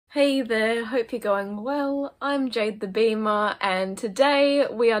Hey there, hope you're going well. I'm JadeTheBeamer and today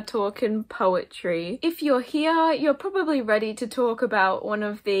we are talking poetry. If you're here, you're probably ready to talk about one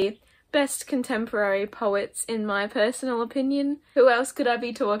of the best contemporary poets in my personal opinion. Who else could I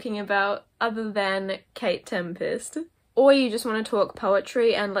be talking about other than Kae Tempest? Or you just want to talk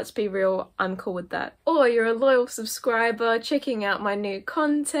poetry, and let's be real, I'm cool with that. Or you're a loyal subscriber checking out my new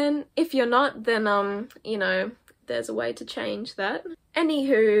content. If you're not, then you know, there's a way to change that.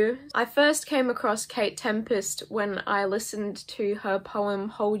 Anywho, I first came across Kae Tempest when I listened to her poem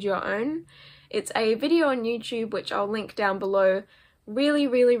Hold Your Own. It's a video on YouTube which I'll link down below.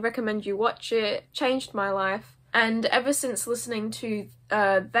 Really recommend you watch it. Changed my life. And ever since listening to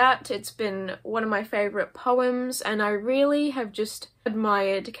that, it's been one of my favourite poems, and I really have just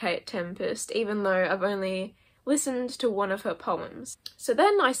admired Kae Tempest, even though I've only listened to one of her poems. So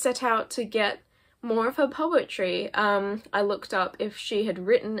then I set out to get more of her poetry. I looked up if she had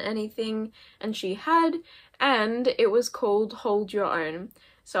written anything, and she had, and it was called Hold Your Own.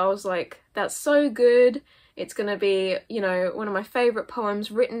 So I was like, that's so good. It's gonna be, you know, one of my favourite poems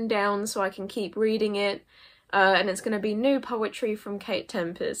written down so I can keep reading it. And it's gonna be new poetry from Kae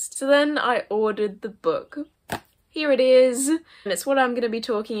Tempest. So then I ordered the book. Here it is, and it's what I'm gonna be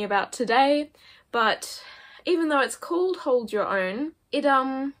talking about today. But even though it's called Hold Your Own, it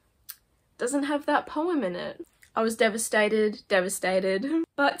doesn't have that poem in it. I was devastated.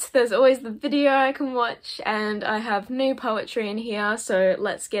 But there's always the video I can watch, and I have new poetry in here, so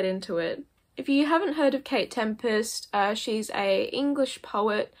let's get into it. If you haven't heard of Kae Tempest, she's a English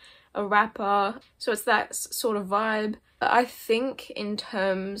poet, a rapper, so it's that sort of vibe. I think in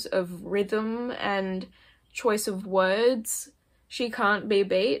terms of rhythm and choice of words, she can't be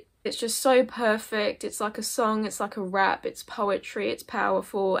beat. It's just so perfect. It's like a song, it's like a rap, it's poetry, it's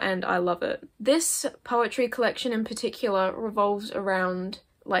powerful, and I love it. This poetry collection in particular revolves around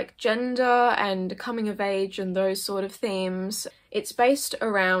like gender and coming of age and those sort of themes. It's based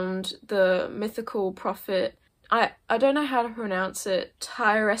around the mythical prophet, I don't know how to pronounce it,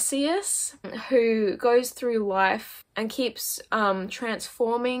 Tiresias, who goes through life and keeps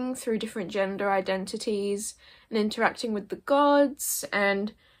transforming through different gender identities and interacting with the gods,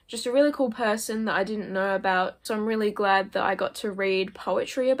 and just a really cool person that I didn't know about, so I'm really glad that I got to read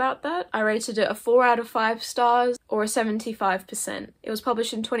poetry about that. I rated it a 4 out of 5 stars, or a 75%. It was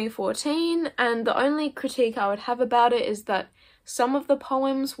published in 2014, and the only critique I would have about it is that some of the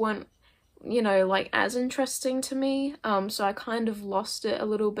poems weren't, you know, like as interesting to me, so I kind of lost it a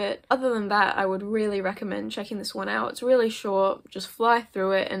little bit. Other than that, I would really recommend checking this one out. It's really short, just fly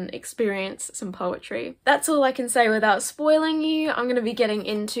through it and experience some poetry. That's all I can say without spoiling you. I'm going to be getting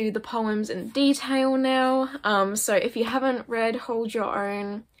into the poems in detail now, so if you haven't read Hold Your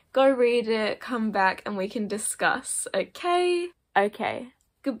Own, go read it, come back and we can discuss, okay? Okay.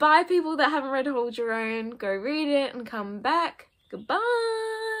 Goodbye people that haven't read Hold Your Own, go read it and come back. Goodbye!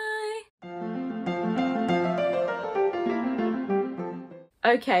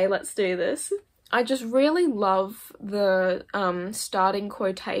 Okay, let's do this. I just really love the starting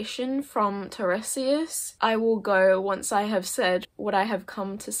quotation from Tiresias. I will go once I have said what I have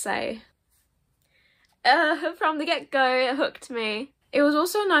come to say. From the get-go, it hooked me. It was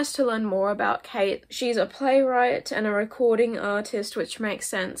also nice to learn more about Kate. She's a playwright and a recording artist, which makes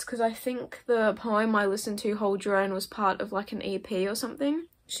sense because I think the poem I listened to, Hold Your Own, was part of like an EP or something.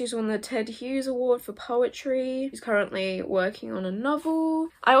 She's won the Ted Hughes Award for poetry. She's currently working on a novel.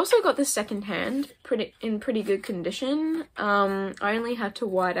 I also got this secondhand, in pretty good condition. I only had to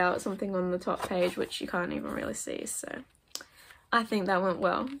white out something on the top page, which you can't even really see, so I think that went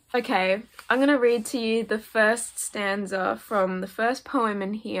well. Okay, I'm gonna read to you the first stanza from the first poem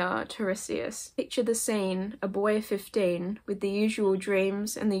in here, Tiresias. Picture the scene, a boy of 15, with the usual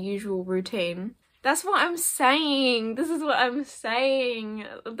dreams and the usual routine. That's what I'm saying. This is what I'm saying.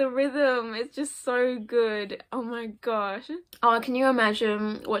 The rhythm is just so good. Oh my gosh. Oh, can you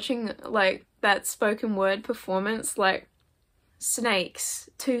imagine watching like that spoken word performance? Like snakes,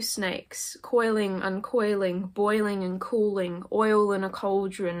 2 snakes, coiling, uncoiling, boiling and cooling, oil in a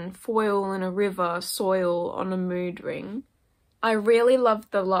cauldron, foil in a river, soil on a mood ring. I really loved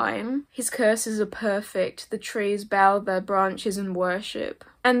the line, his curses are perfect, the trees bow their branches in worship.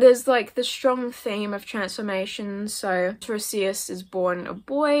 And there's like the strong theme of transformation, so Tiresias is born a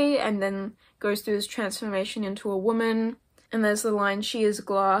boy and then goes through his transformation into a woman. And there's the line, she is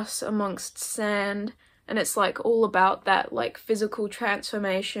glass amongst sand, and it's like all about that like physical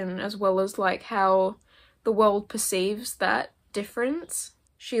transformation as well as like how the world perceives that difference.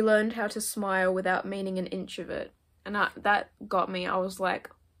 She learned how to smile without meaning an inch of it. And that got me. I was like,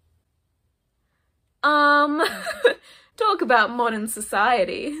 Talk about modern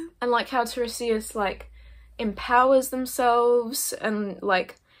society. And like how Tiresias like empowers themselves and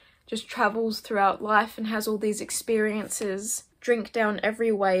like just travels throughout life and has all these experiences. Drink down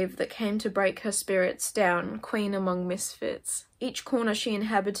every wave that came to break her spirits down, queen among misfits. Each corner she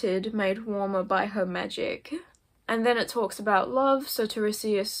inhabited made warmer by her magic. And then it talks about love, so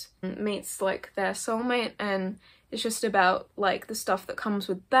Tiresias meets like their soulmate, and it's just about like the stuff that comes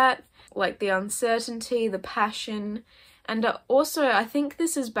with that, like the uncertainty, the passion, and also I think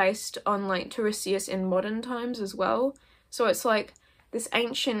this is based on like Tiresias in modern times as well. So it's like this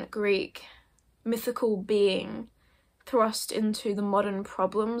ancient Greek mythical being thrust into the modern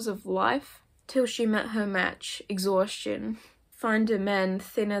problems of life, till she met her match, exhaustion. Find a man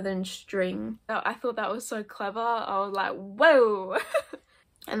thinner than string. Oh, I thought that was so clever. I was like, whoa!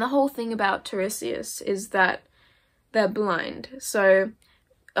 And the whole thing about Tiresias is that they're blind. So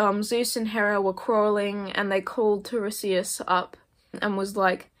Zeus and Hera were quarreling and they called Tiresias up and was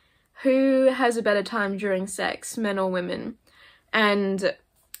like, who has a better time during sex, men or women? And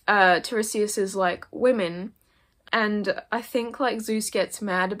Tiresias is like, women. And I think like Zeus gets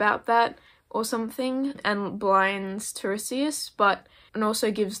mad about that or something and blinds Tiresias, and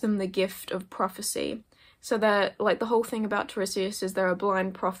also gives them the gift of prophecy. So that like the whole thing about Tiresias is they're a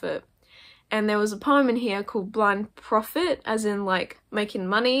blind prophet. And there was a poem in here called Blind Prophet, as in like making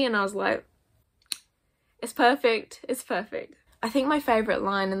money, and I was like, it's perfect, it's perfect. I think my favourite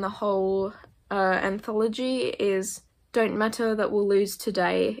line in the whole anthology is, don't matter that we'll lose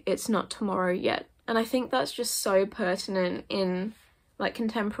today, it's not tomorrow yet. And I think that's just so pertinent in like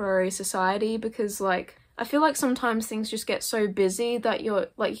contemporary society, because like I feel like sometimes things just get so busy that you're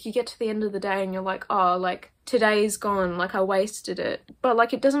like, you get to the end of the day and you're like, oh, like today's gone, like I wasted it. But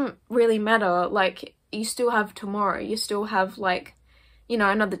like it doesn't really matter, like you still have tomorrow, you still have like, you know,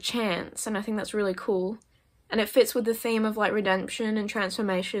 another chance. And I think that's really cool. And it fits with the theme of like redemption and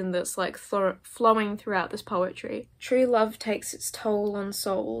transformation that's like flowing throughout this poetry. True love takes its toll on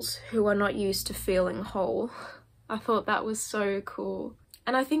souls who are not used to feeling whole. I thought that was so cool.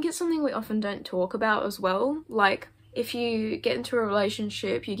 And I think it's something we often don't talk about as well. Like, if you get into a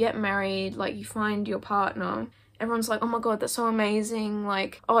relationship, you get married, like you find your partner, everyone's like, oh my god, that's so amazing,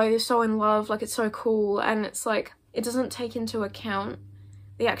 like, oh, you're so in love, like it's so cool. And it's like, it doesn't take into account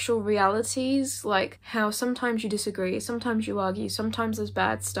the actual realities, like how sometimes you disagree, sometimes you argue, sometimes there's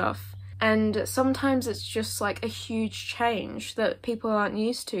bad stuff. And sometimes it's just like a huge change that people aren't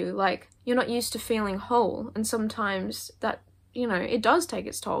used to. Like, you're not used to feeling whole, and sometimes that, you know, it does take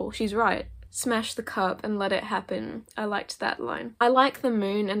its toll. She's right. Smash the cup and let it happen. I liked that line. I like the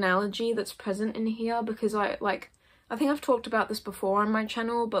moon analogy that's present in here, because I think I've talked about this before on my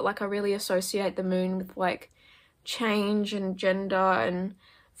channel, but like I really associate the moon with like change and gender and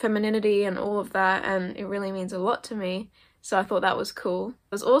femininity and all of that, and it really means a lot to me. So I thought that was cool.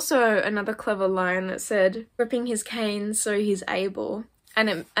 There's also another clever line that said, gripping his cane so he's able.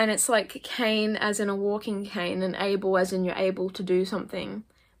 And it's like cane as in a walking cane, and able as in you're able to do something.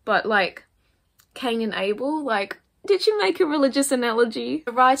 But like Cain and Abel, like, did you make a religious analogy?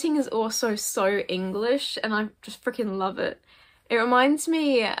 The writing is also so English, and I just freaking love it. It reminds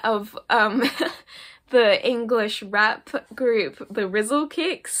me of the English rap group, the Rizzle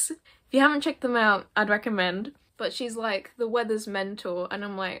Kicks. If you haven't checked them out, I'd recommend. But she's like the weather's mentor, and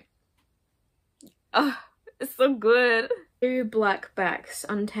I'm like, oh, it's so good. Two black backs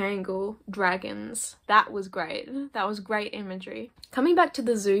untangle dragons. That was great. That was great imagery. Coming back to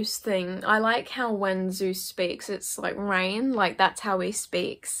the Zeus thing, I like how when Zeus speaks, it's like rain, like that's how he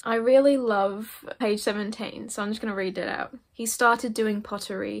speaks. I really love page 17, so I'm just gonna read it out. He started doing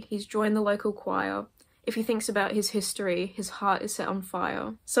pottery. He's joined the local choir. If he thinks about his history, his heart is set on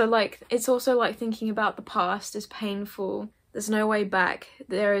fire. So like, it's also like thinking about the past is painful. There's no way back.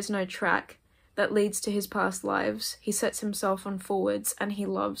 There is no track that leads to his past lives. He sets himself on forwards, and he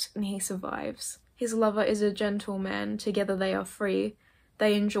loves and he survives. His lover is a gentleman, together they are free.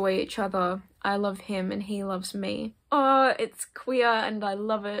 They enjoy each other. I love him and he loves me. Oh, it's queer and I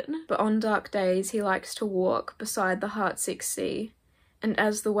love it. But on dark days he likes to walk beside the heartsick sea. And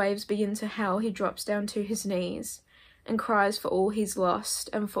as the waves begin to howl, he drops down to his knees and cries for all he's lost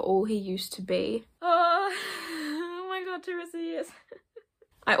and for all he used to be. Oh my god, Tiresias.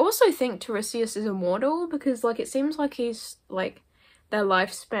 I also think Tiresias is immortal, because like it seems like he's like their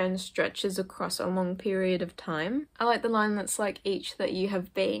lifespan stretches across a long period of time. I like the line that's like, each that you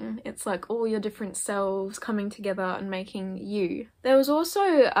have been. It's like all your different selves coming together and making you. There was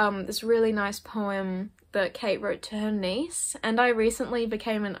also this really nice poem that Kate wrote to her niece, and I recently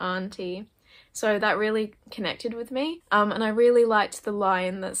became an auntie, so that really connected with me. And I really liked the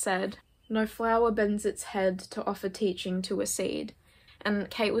line that said, No flower bends its head to offer teaching to a seed. And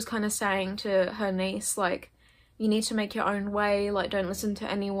Kate was kind of saying to her niece, like, you need to make your own way, like, don't listen to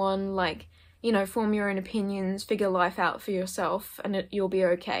anyone, like, you know, form your own opinions, figure life out for yourself, and you'll be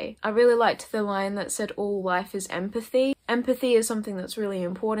okay. I really liked the line that said, all life is empathy. Empathy is something that's really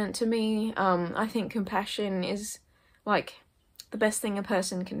important to me. I think compassion is, like, the best thing a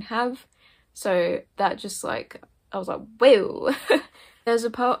person can have. So that just, like, I was like, whoa! There's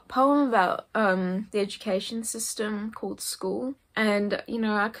a poem about the education system called School, and, you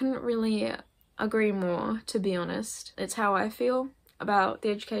know, I couldn't really agree more, to be honest. It's how I feel about the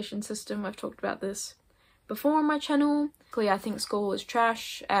education system. I've talked about this before on my channel. I think school is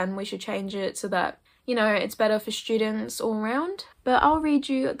trash and we should change it so that, you know, it's better for students all around. But I'll read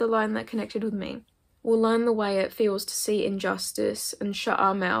you the line that connected with me. We'll learn the way it feels to see injustice and shut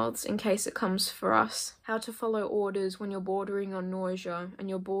our mouths in case it comes for us. How to follow orders when you're bordering on nausea and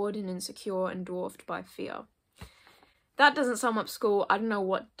you're bored and insecure and dwarfed by fear. That doesn't sum up school. I don't know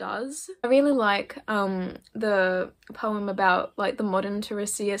what does. I really like the poem about, like, the modern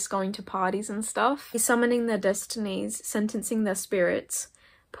Tiresias going to parties and stuff. He's summoning their destinies, sentencing their spirits.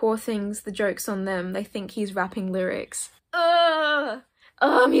 Poor things, the joke's on them. They think he's rapping lyrics. Ugh!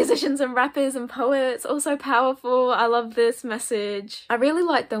 Oh, musicians and rappers and poets, all so powerful. I love this message. I really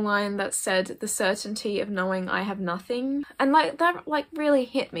like the line that said, the certainty of knowing I have nothing. And, like, that, like, really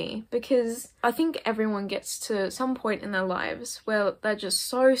hit me, because I think everyone gets to some point in their lives where they're just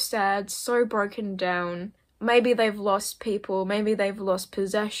so sad, so broken down. Maybe they've lost people, maybe they've lost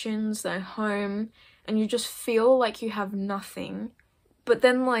possessions, their home, and you just feel like you have nothing. But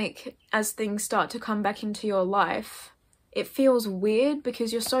then, like, as things start to come back into your life, it feels weird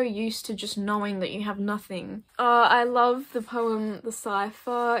because you're so used to just knowing that you have nothing. I love the poem, The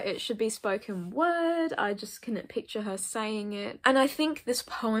Cipher. It should be spoken word. I just couldn't picture her saying it. And I think this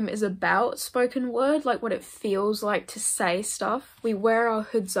poem is about spoken word, like what it feels like to say stuff. We wear our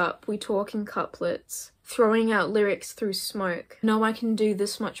hoods up, we talk in couplets, throwing out lyrics through smoke. No, I can do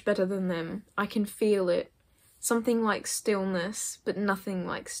this much better than them. I can feel it. Something like stillness, but nothing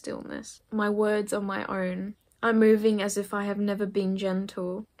like stillness. My words are my own. I'm moving as if I have never been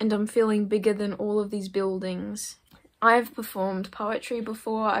gentle, and I'm feeling bigger than all of these buildings. I've performed poetry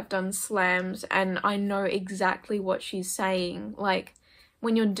before, I've done slams, and I know exactly what she's saying. Like,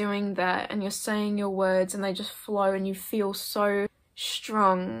 when you're doing that and you're saying your words and they just flow and you feel so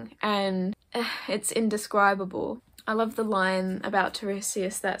strong, and it's indescribable. I love the line about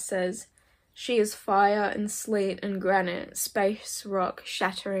Tiresias that says, she is fire and sleet and granite, space rock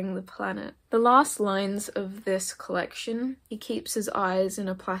shattering the planet. The last lines of this collection, he keeps his eyes in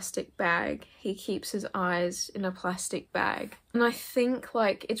a plastic bag. He keeps his eyes in a plastic bag. And I think,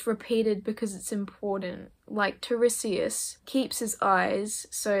 like, it's repeated because it's important. Like, Tiresias keeps his eyes,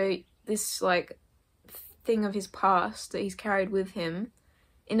 so this, like, thing of his past that he's carried with him,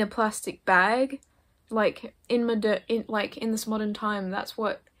 in a plastic bag. Like, in this modern time, that's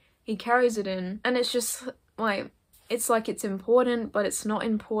what he carries it in, and it's just like it's important, but it's not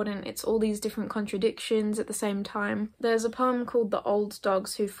important. It's all these different contradictions at the same time. There's a poem called The Old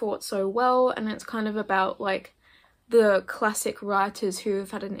Dogs Who Fought So Well, and it's kind of about, like, the classic writers who have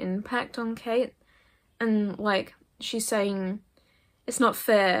had an impact on Kate, and, like, she's saying, it's not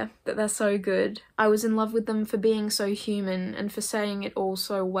fair that they're so good. I was in love with them for being so human and for saying it all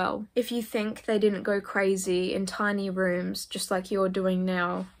so well. If you think they didn't go crazy in tiny rooms just like you're doing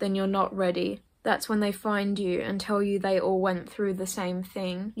now, then you're not ready. That's when they find you and tell you they all went through the same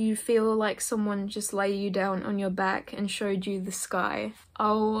thing. You feel like someone just lay you down on your back and showed you the sky.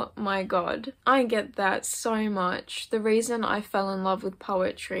 Oh my god. I get that so much. The reason I fell in love with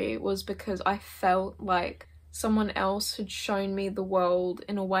poetry was because I felt like someone else had shown me the world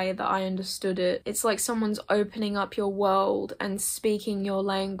in a way that I understood it. It's like someone's opening up your world and speaking your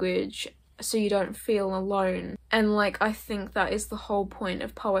language so you don't feel alone. And, like, I think that is the whole point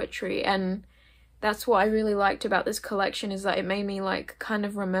of poetry, and that's what I really liked about this collection, is that it made me, like, kind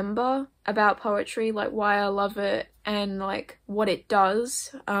of remember about poetry, like, why I love it and, like, what it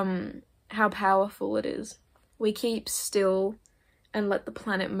does, how powerful it is. We keep still and let the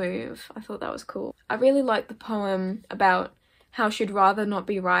planet move. I thought that was cool. I really like the poem about how she'd rather not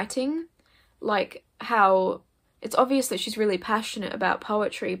be writing. Like, how it's obvious that she's really passionate about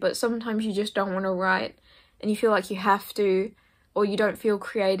poetry, but sometimes you just don't want to write and you feel like you have to, or you don't feel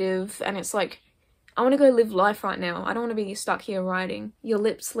creative, and it's like, I want to go live life right now. I don't want to be stuck here writing. Your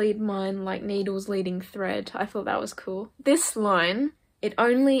lips lead mine like needles leading thread. I thought that was cool. This line, it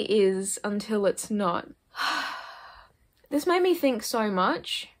only is until it's not. This made me think so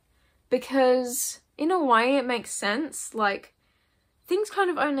much, because in a way it makes sense. Like, things kind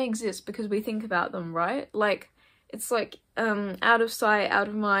of only exist because we think about them, right? Like, it's like out of sight, out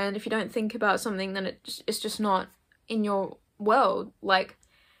of mind. If you don't think about something, then it's just not in your world. Like,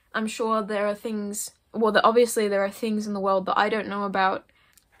 I'm sure there are things, well, obviously there are things in the world that I don't know about,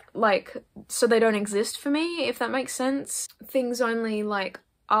 like, so they don't exist for me, if that makes sense. Things only, like,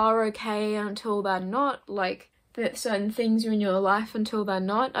 are okay until they're not, like, that certain things are in your life until they're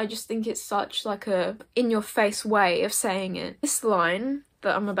not. I just think it's such, like, a in-your-face way of saying it. This line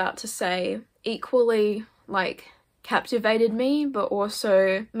that I'm about to say equally, like, captivated me, but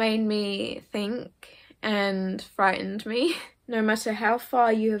also made me think and frightened me. No matter how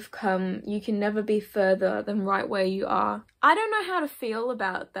far you have come, you can never be further than right where you are. I don't know how to feel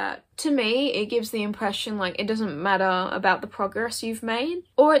about that. To me, it gives the impression like it doesn't matter about the progress you've made.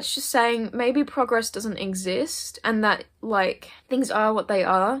 Or it's just saying maybe progress doesn't exist and that, like, things are what they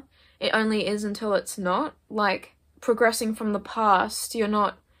are. It only is until it's not. Like, progressing from the past, you're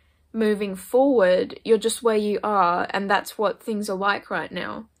not moving forward, you're just where you are, and that's what things are like right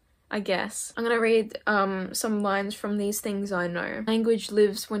now, I guess. I'm gonna read some lines from These Things I Know. Language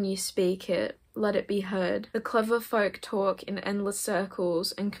lives when you speak it. Let it be heard. The clever folk talk in endless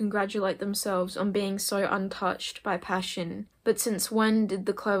circles and congratulate themselves on being so untouched by passion. But since when did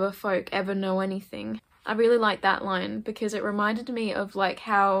the clever folk ever know anything? I really like that line because it reminded me of, like,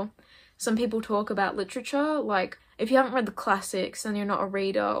 how some people talk about literature. Like, if you haven't read the classics, then you're not a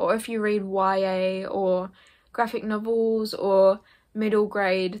reader. Or if you read YA or graphic novels or middle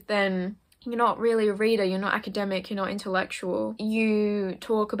grade, then you're not really a reader, you're not academic, you're not intellectual. You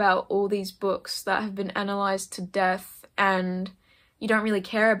talk about all these books that have been analysed to death and you don't really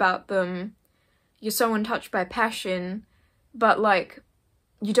care about them. You're so untouched by passion, but, like,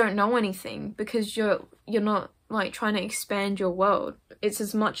 you don't know anything because you're not, like, trying to expand your world. It's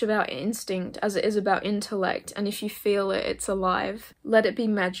as much about instinct as it is about intellect, and if you feel it, it's alive. Let it be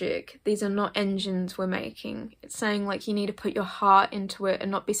magic. These are not engines we're making. It's saying, like, you need to put your heart into it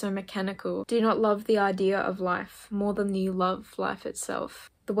and not be so mechanical. Do not love the idea of life more than you love life itself.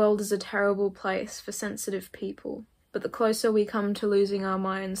 The world is a terrible place for sensitive people, but the closer we come to losing our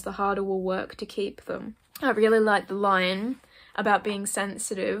minds, the harder we'll work to keep them. I really like the line about being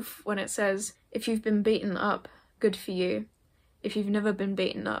sensitive when it says, if you've been beaten up, good for you. If you've never been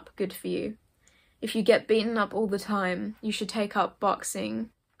beaten up, good for you. If you get beaten up all the time, you should take up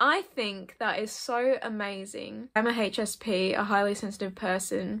boxing. I think that is so amazing. I'm a HSP, a highly sensitive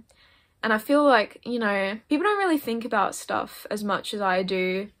person, and I feel like, you know, people don't really think about stuff as much as I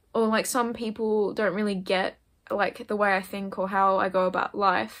do, or, like, some people don't really get, like, the way I think or how I go about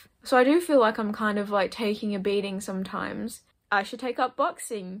life. So I do feel like I'm kind of, like, taking a beating sometimes. I should take up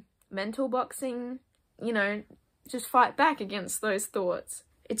boxing, mental boxing, you know, just fight back against those thoughts.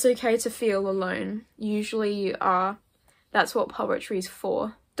 It's okay to feel alone. Usually you are. That's what poetry's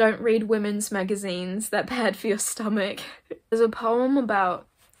for. Don't read women's magazines, they're bad for your stomach. There's a poem about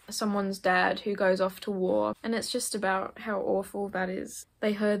someone's dad who goes off to war, and it's just about how awful that is.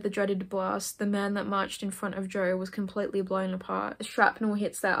 They heard the dreaded blast. The man that marched in front of Joe was completely blown apart. The shrapnel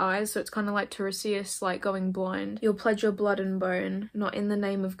hits their eyes, so it's kind of like Tiresias, like going blind. You'll pledge your blood and bone, not in the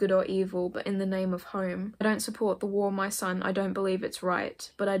name of good or evil, but in the name of home. I don't support the war, my son. I don't believe it's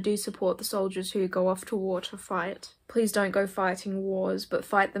right, but I do support the soldiers who go off to war to fight. Please don't go fighting wars, but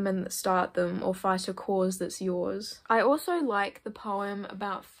fight the men that start them, or fight a cause that's yours. I also like the poem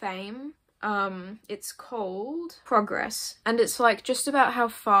about fame. It's called Progress, and it's, like, just about how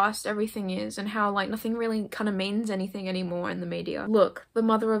fast everything is and how, like, nothing really kind of means anything anymore in the media. Look, the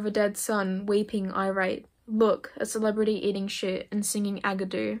mother of a dead son, weeping irate. Look, a celebrity eating shit and singing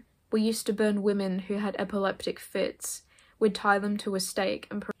agadoo. We used to burn women who had epileptic fits. We'd tie them to a stake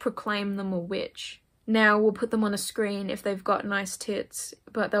and proclaim them a witch. Now we'll put them on a screen if they've got nice tits,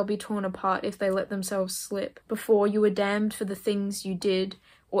 but they'll be torn apart if they let themselves slip. Before, you were damned for the things you did,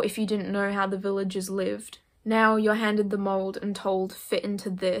 or if you didn't know how the villagers lived. Now you're handed the mold and told, fit into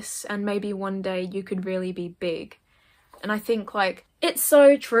this, and maybe one day you could really be big. And I think, like, it's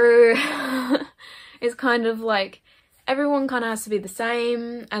so true. It's kind of like, everyone kind of has to be the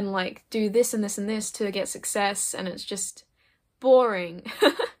same, and, like, do this and this and this to get success, and it's just boring.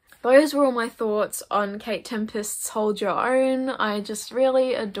 Those were all my thoughts on Kae Tempest's Hold Your Own. I just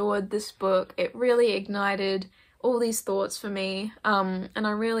really adored this book. It really ignited all these thoughts for me, and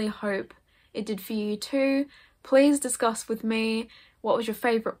I really hope it did for you too. Please discuss with me, what was your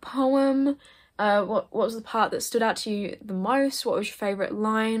favourite poem? What was the part that stood out to you the most? What was your favourite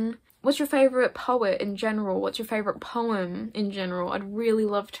line? What's your favourite poet in general? What's your favourite poem in general? I'd really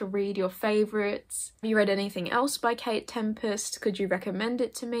love to read your favourites. Have you read anything else by Kae Tempest? Could you recommend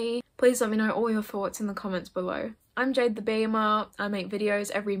it to me? Please let me know all your thoughts in the comments below. I'm JadeTheBeamer. I make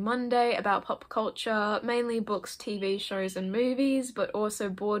videos every Monday about pop culture, mainly books, TV shows and movies, but also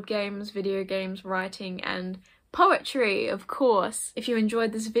board games, video games, writing and poetry, of course. If you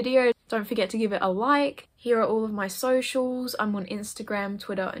enjoyed this video, don't forget to give it a like. Here are all of my socials. I'm on Instagram,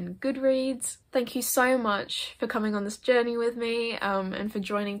 Twitter and Goodreads. Thank you so much for coming on this journey with me and for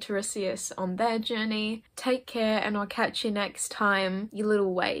joining Tiresias on their journey. Take care and I'll catch you next time, you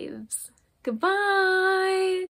little waves. Goodbye!